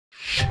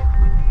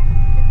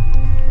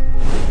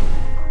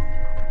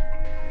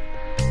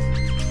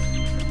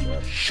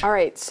All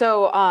right,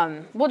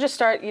 so we'll just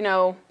start,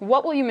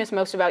 what will you miss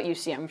most about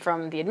UCM,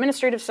 from the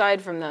administrative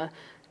side, from the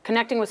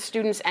connecting with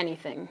students,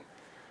 anything?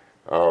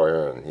 Oh,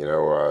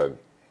 Erin,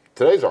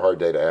 today's a hard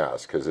day to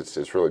ask because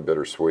it's really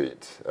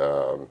bittersweet.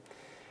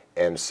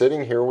 And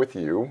sitting here with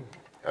you,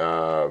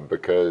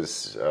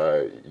 because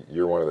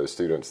you're one of those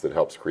students that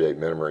helps create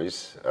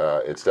memories,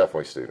 it's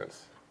definitely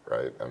students,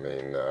 right? I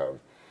mean,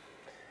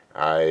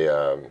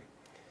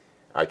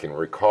 I can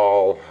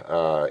recall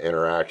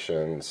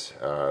interactions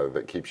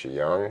that keeps you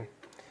young,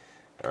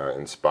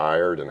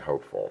 inspired, and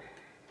hopeful,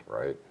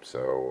 right?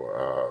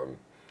 So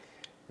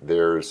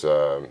there's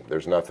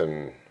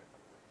nothing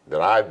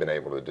that I've been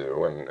able to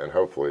do, and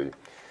hopefully,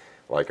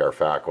 like our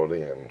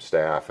faculty and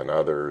staff and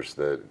others,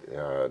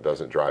 that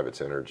doesn't drive its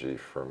energy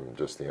from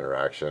just the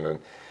interaction. And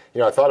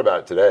I thought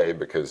about it today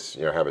because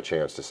I have a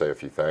chance to say a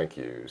few thank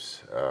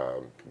yous.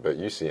 But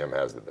UCM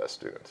has the best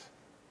students,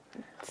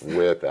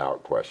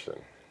 without question.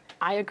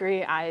 I agree.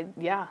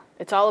 Yeah,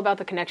 it's all about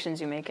the connections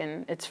you make,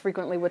 and it's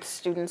frequently with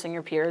students and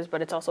your peers, but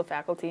it's also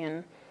faculty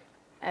and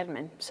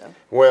admin. So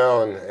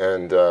well,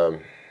 and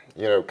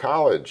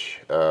college.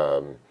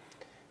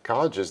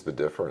 College is the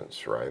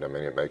difference, right? I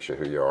mean, it makes you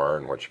who you are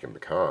and what you can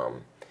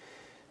become.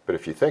 But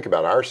if you think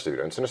about our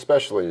students, and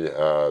especially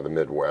the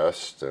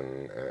Midwest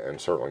and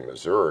certainly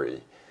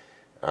Missouri,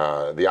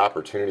 the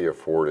opportunity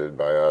afforded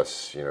by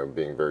us,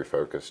 being very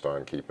focused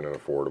on keeping it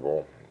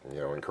affordable,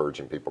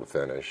 encouraging people to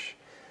finish.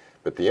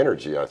 But the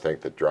energy, I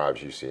think, that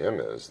drives UCM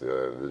is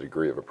the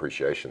degree of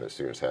appreciation that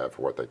students have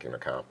for what they can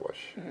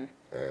accomplish. Mm-hmm.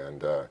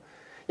 And,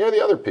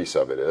 the other piece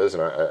of it is,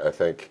 and I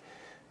think,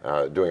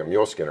 doing a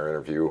Mule Skinner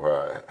interview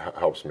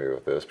helps me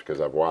with this because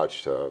I've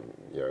watched,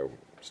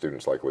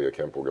 students like Leah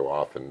Kemple go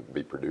off and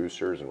be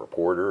producers and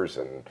reporters,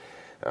 and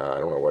I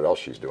don't know what else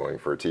she's doing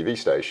for a TV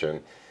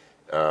station.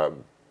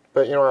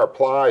 But, our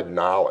applied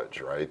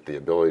knowledge, right, the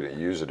ability to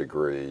use a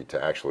degree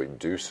to actually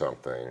do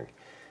something,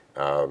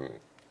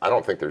 I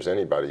don't think there's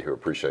anybody who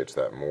appreciates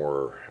that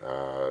more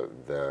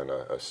than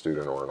a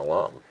student or an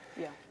alum.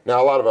 Yeah.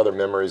 Now, a lot of other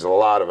memories, a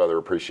lot of other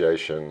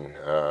appreciation.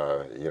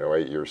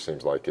 8 years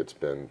seems like it's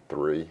been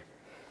 3.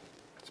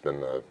 It's been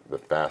the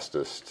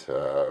fastest,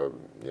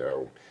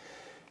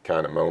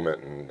 kind of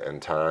moment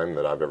and time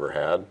that I've ever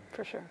had.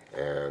 For sure.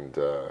 And,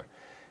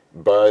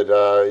 but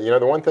the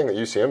one thing that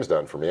UCM's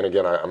done for me, and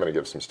again, I'm going to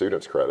give some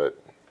students credit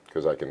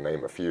because I can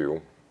name a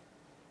few,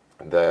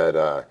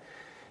 that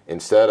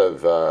instead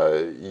of,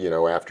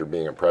 after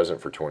being a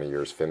president for 20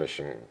 years,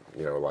 finishing,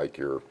 like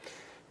you're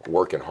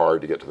working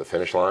hard to get to the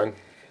finish line,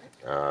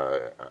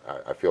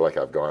 I feel like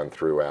I've gone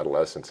through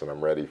adolescence and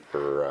I'm ready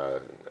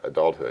for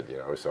adulthood,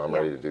 so I'm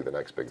ready to do the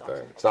next big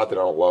thing. It's not that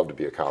I don't love to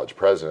be a college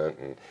president,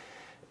 and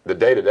the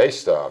day-to-day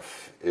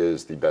stuff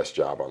is the best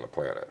job on the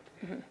planet.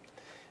 Mm-hmm.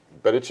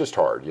 But it's just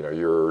hard,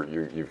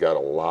 you've got a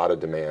lot of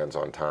demands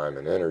on time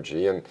and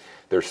energy, and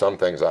there's some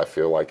things I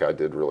feel like I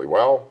did really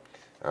well,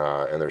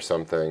 and there's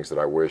some things that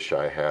I wish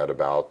I had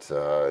about,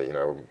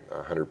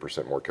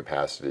 100% more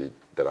capacity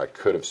that I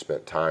could have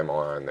spent time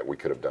on that we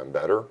could have done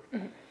better.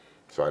 Mm-hmm.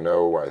 So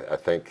I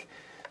think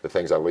the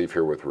things I leave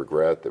here with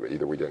regret that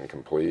either we didn't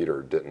complete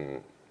or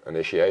didn't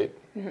initiate.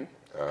 Mm-hmm.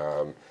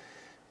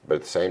 But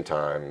at the same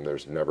time,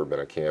 there's never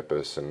been a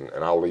campus, and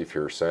I'll leave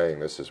here saying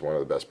this is one of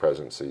the best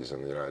presidencies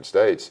in the United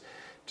States,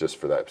 just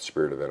for that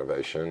spirit of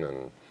innovation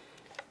and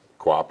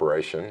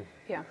cooperation,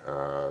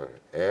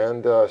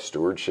 and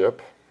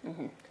stewardship,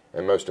 mm-hmm.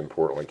 and most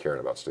importantly,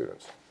 caring about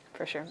students.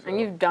 For sure. So. And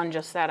you've done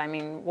just that. I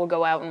mean, we'll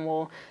go out and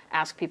we'll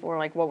ask people, we're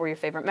like, what were your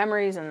favorite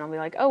memories? And they'll be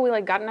like, oh,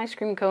 we got an ice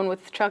cream cone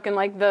with Chuck in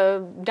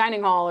the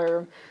dining hall,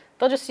 or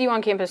they'll just see you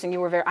on campus and you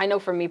were I know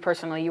for me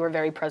personally, you were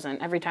very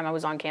present. Every time I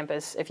was on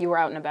campus, if you were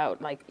out and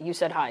about, you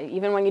said hi.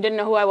 Even when you didn't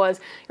know who I was,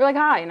 you're like,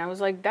 hi. And I was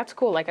like, that's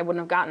cool. I wouldn't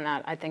have gotten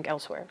that, I think,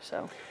 elsewhere.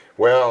 So.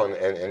 Well, and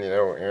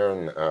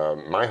Erin,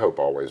 my hope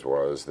always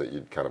was that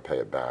you'd kind of pay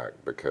it back,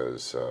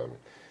 because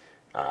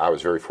I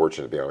was very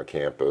fortunate to be on a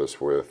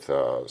campus with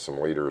some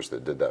leaders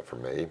that did that for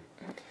me.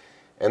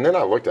 And then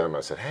I looked at them and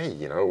I said, hey,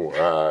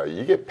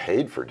 you get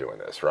paid for doing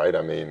this, right?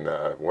 I mean,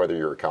 whether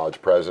you're a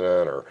college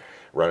president or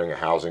running a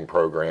housing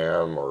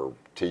program or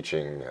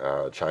teaching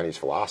Chinese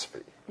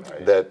philosophy,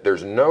 right? That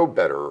there's no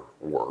better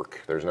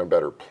work, there's no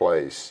better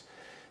place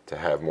to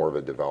have more of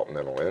a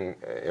developmental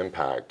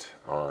impact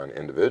on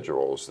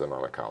individuals than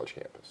on a college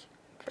campus.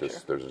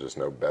 There's just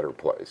no better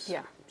place.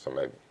 Yeah. Some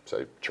may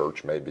say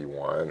church may be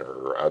one,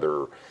 or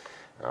other,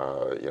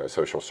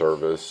 social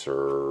service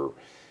or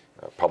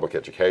public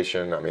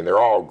education. I mean, they're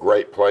all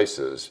great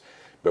places,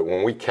 but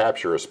when we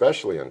capture,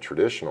 especially in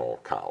traditional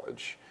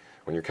college,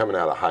 when you're coming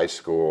out of high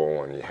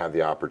school and you have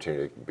the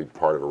opportunity to be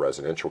part of a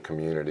residential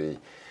community,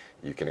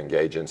 you can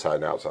engage inside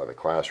and outside the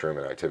classroom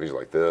in activities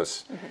like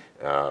this.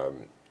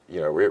 Mm-hmm.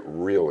 It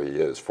really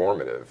is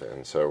formative,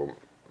 and so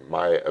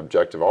my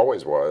objective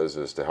always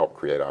is to help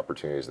create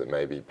opportunities that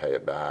maybe pay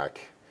it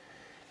back,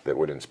 that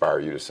would inspire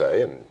you to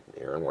say, and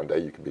Erin, one day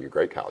you could be a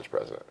great college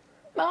president.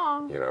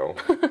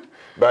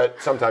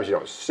 But sometimes you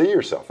don't see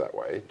yourself that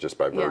way just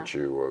by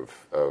virtue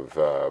of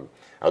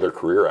other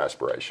career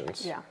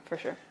aspirations. Yeah, for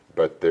sure.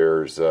 but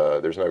there's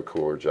no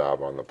cooler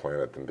job on the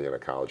planet than being a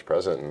college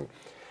president. And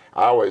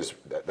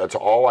that's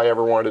all I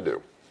ever wanted to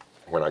do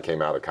when I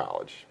came out of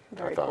college.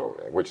 Very I thought, cool.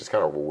 which is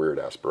kind of a weird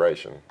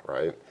aspiration,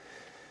 right?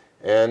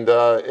 And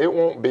it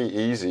won't be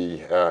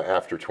easy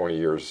after 20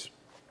 years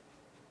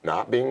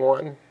not being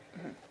one.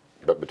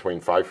 But between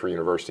Pfeiffer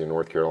University in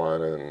North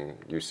Carolina and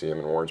UCM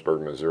in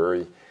Warrensburg,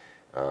 Missouri,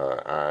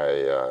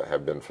 I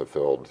have been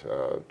fulfilled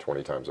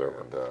 20 times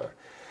over.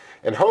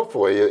 And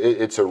hopefully,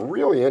 it's a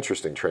really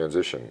interesting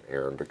transition,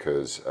 Erin,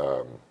 because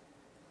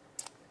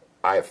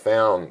I have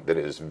found that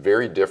it is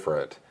very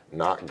different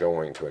not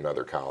going to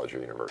another college or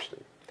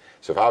university.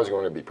 So if I was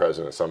going to be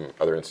president of some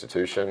other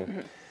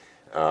institution,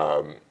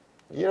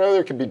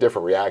 there could be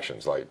different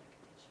reactions, like,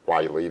 why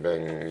are you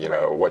leaving?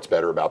 What's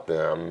better about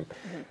them?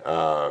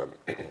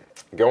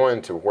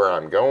 Going to where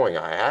I'm going,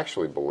 I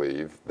actually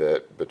believe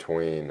that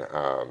between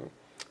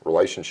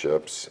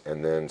relationships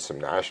and then some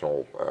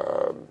national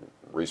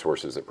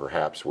resources that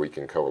perhaps we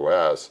can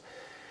coalesce,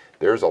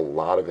 there's a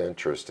lot of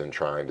interest in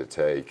trying to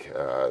take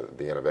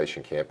the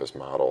Innovation Campus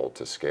model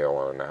to scale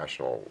on a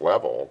national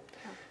level.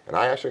 And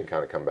I actually can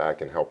kind of come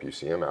back and help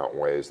UCM out in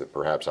ways that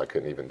perhaps I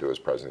couldn't even do as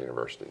president of the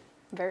university.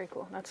 Very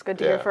cool. That's good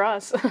to hear for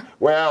us.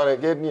 Well,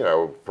 and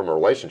again, from a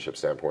relationship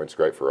standpoint, it's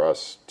great for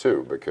us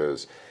too,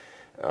 because,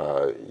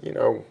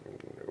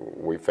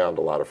 we found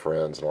a lot of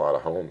friends and a lot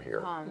of home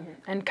here.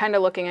 And kind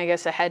of looking, I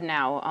guess, ahead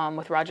now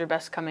with Roger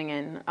Best coming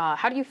in.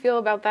 How do you feel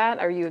about that?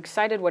 Are you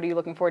excited? What are you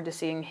looking forward to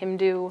seeing him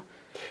do?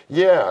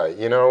 Yeah,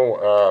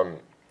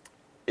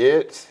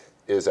 it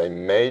is a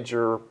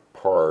major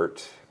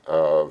part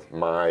of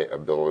my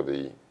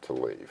ability to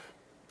leave,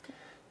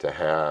 to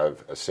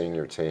have a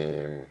senior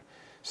team,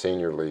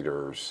 senior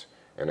leaders,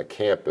 and a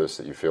campus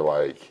that you feel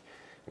like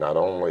not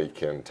only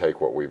can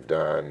take what we've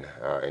done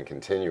and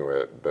continue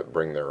it, but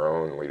bring their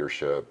own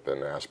leadership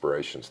and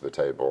aspirations to the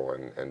table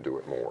and do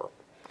it more.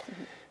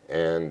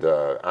 And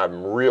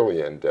I'm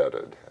really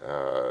indebted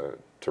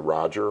to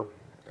Roger.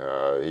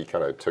 He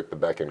kind of took the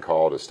beck and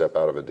call to step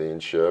out of a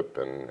deanship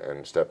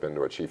and step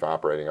into a chief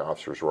operating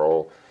officer's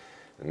role.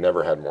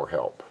 Never had more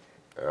help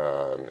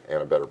and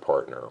a better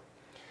partner.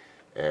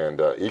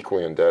 And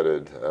equally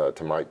indebted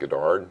to Mike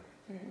Goddard.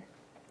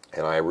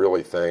 And I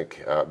really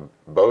think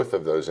both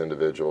of those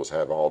individuals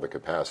have all the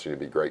capacity to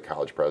be great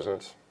college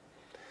presidents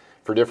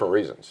for different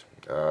reasons.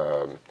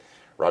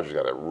 Roger's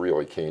got a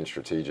really keen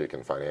strategic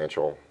and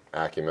financial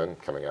acumen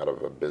coming out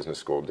of a business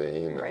school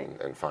dean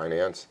and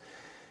finance.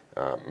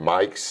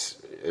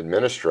 Mike's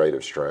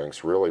administrative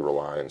strengths really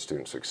rely on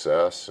student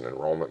success and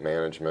enrollment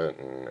management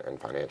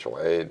and financial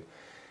aid.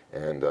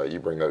 And you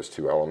bring those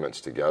two elements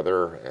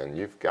together, and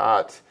you've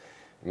got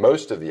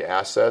most of the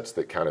assets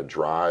that kind of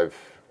drive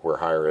where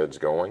higher ed's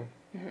going.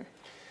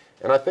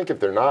 And I think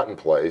if they're not in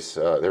place,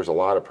 there's a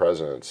lot of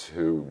presidents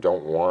who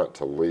don't want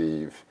to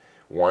leave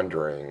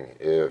wondering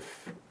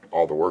if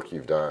all the work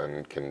you've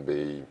done can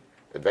be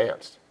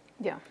advanced.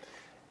 Yeah.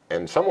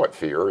 And somewhat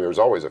fear, there's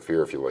always a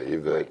fear if you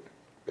leave that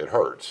it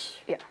hurts.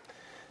 Yeah.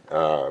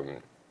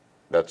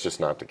 That's just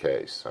not the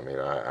case. I mean,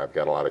 I've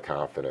got a lot of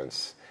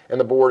confidence. And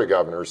the Board of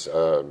Governors,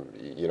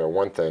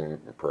 one thing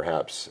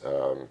perhaps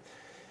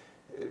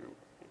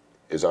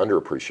is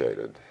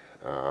underappreciated.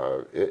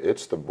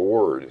 It's the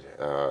board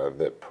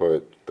that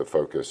put the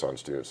focus on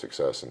student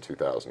success in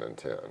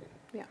 2010.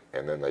 Yeah.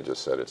 And then they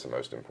just said it's the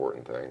most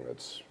important thing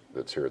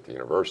that's here at the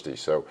university.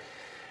 So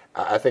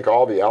I think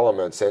all the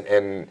elements,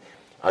 and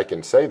I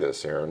can say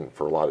this, Erin,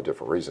 for a lot of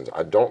different reasons.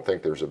 I don't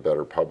think there's a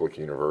better public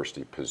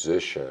university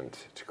positioned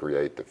to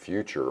create the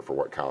future for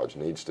what college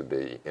needs to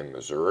be in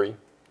Missouri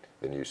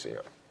than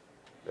UCM.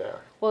 Yeah.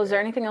 Well, is there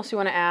anything else you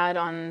want to add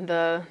on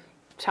the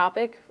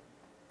topic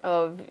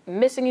of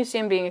missing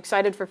UCM, being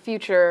excited for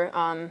future,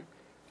 and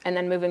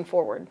then moving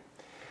forward?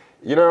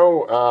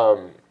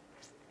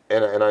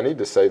 And I need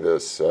to say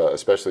this,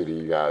 especially to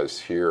you guys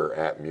here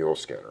at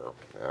Muleskinner.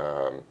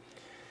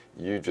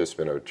 You've just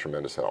been a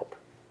tremendous help.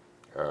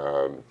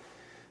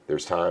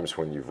 There's times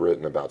when you've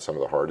written about some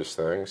of the hardest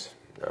things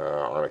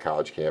on a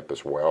college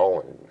campus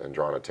and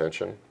drawn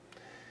attention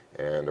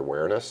and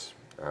awareness.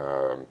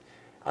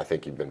 I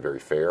think you've been very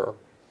fair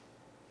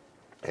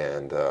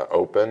and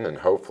open, and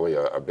hopefully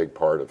a big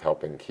part of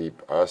helping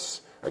keep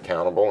us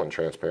accountable and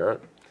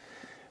transparent.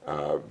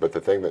 But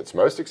the thing that's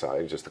most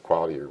exciting is just the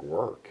quality of your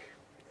work.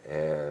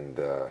 And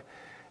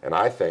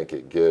I think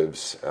it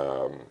gives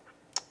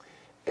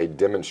a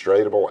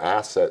demonstrable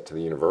asset to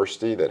the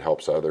university that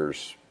helps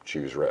others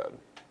choose red.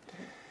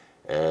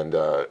 And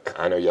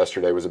I know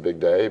yesterday was a big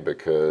day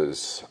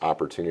because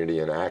opportunity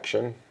in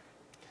action.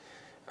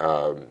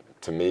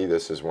 To me,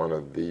 this is one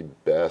of the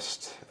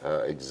best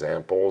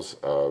examples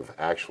of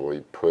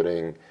actually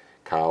putting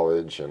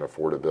college and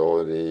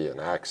affordability and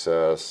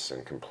access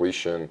and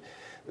completion.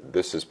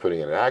 This is putting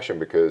it in action,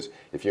 because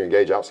if you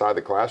engage outside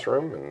the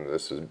classroom, and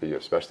this would be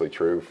especially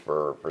true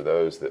for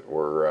those that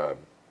were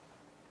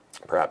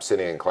perhaps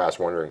sitting in class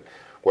wondering,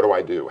 what do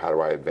I do? How do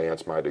I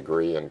advance my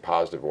degree in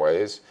positive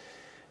ways?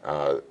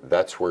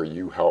 That's where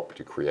you help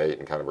to create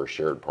and kind of a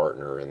shared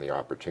partner in the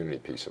opportunity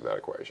piece of that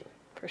equation.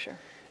 For sure.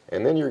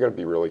 and then you're going to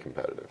be really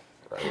competitive,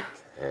 right?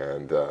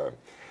 And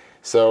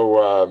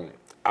so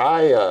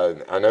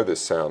I know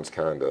this sounds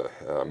kind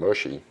of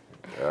mushy,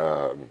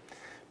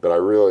 but I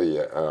really,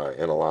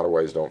 in a lot of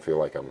ways, don't feel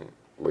like I'm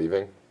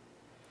leaving.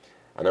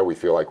 I know we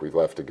feel like we've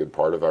left a good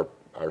part of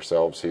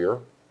ourselves here,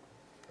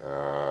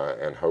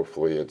 and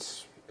hopefully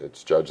it's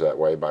judged that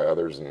way by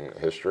others in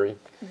history.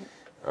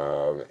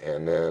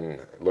 And then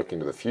looking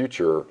to the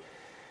future,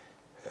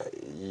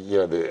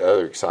 the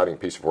other exciting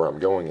piece of where I'm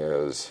going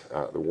is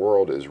the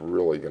world is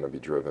really going to be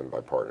driven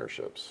by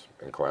partnerships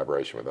and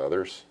collaboration with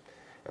others.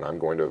 And I'm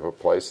going to a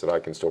place that I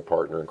can still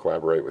partner and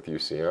collaborate with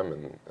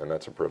UCM, and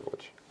that's a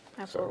privilege.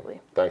 Absolutely.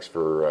 So, thanks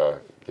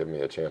for giving me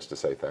a chance to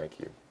say thank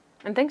you.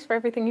 And thanks for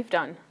everything you've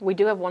done. We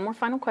do have one more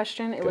final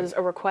question. It was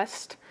a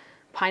request,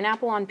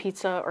 pineapple on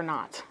pizza or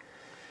not?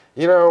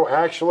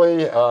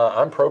 Actually,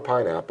 I'm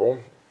pro-pineapple,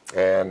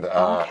 and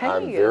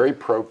I'm very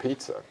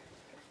pro-pizza.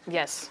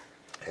 Yes.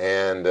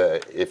 And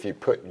if you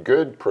put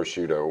good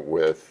prosciutto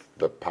with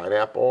the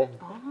pineapple,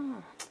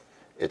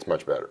 it's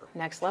much better.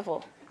 Next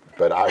level.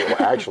 But I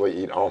will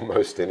actually eat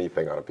almost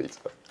anything on a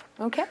pizza.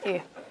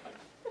 Okay.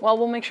 Well,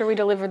 we'll make sure we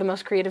deliver the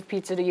most creative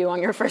pizza to you on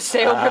your first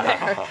day over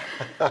there.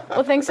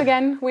 Well, thanks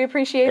again. We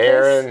appreciate this.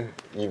 Erin,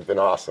 you've been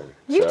awesome.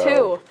 You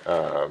too.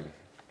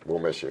 We'll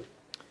miss you.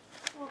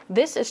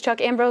 This is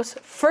Dr.Ambrose,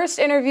 first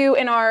interview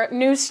in our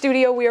new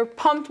studio. We are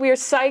pumped. We are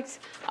psyched.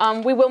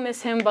 We will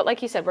miss him, but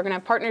like you said, we're going to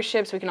have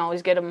partnerships. We can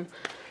always get him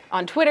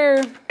on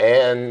Twitter.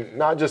 And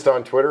not just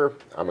on Twitter.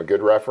 I'm a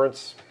good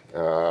reference.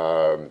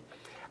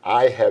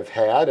 I have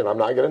had, and I'm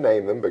not going to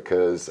name them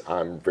because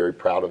I'm very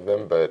proud of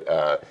them,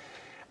 but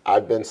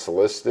I've been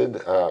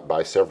solicited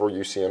by several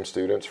UCM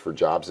students for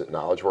jobs at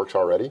KnowledgeWorks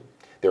already.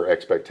 Their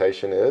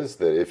expectation is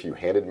that if you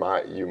handed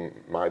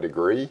my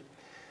degree,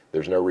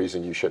 there's no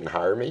reason you shouldn't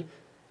hire me.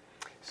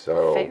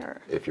 So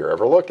if you're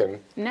ever looking,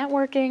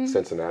 networking,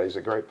 Cincinnati's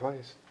a great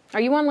place.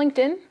 Are you on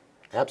LinkedIn?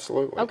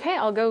 Absolutely. Okay,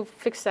 I'll go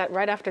fix that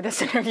right after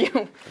this interview.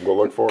 We'll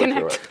look forward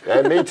to it.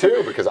 And me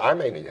too, because I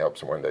may need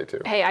help one day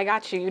too. Hey, I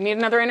got you. You need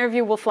another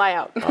interview, we'll fly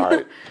out. All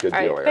right, good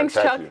deal, Erin. Thanks,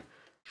 Chuck.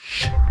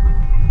 You.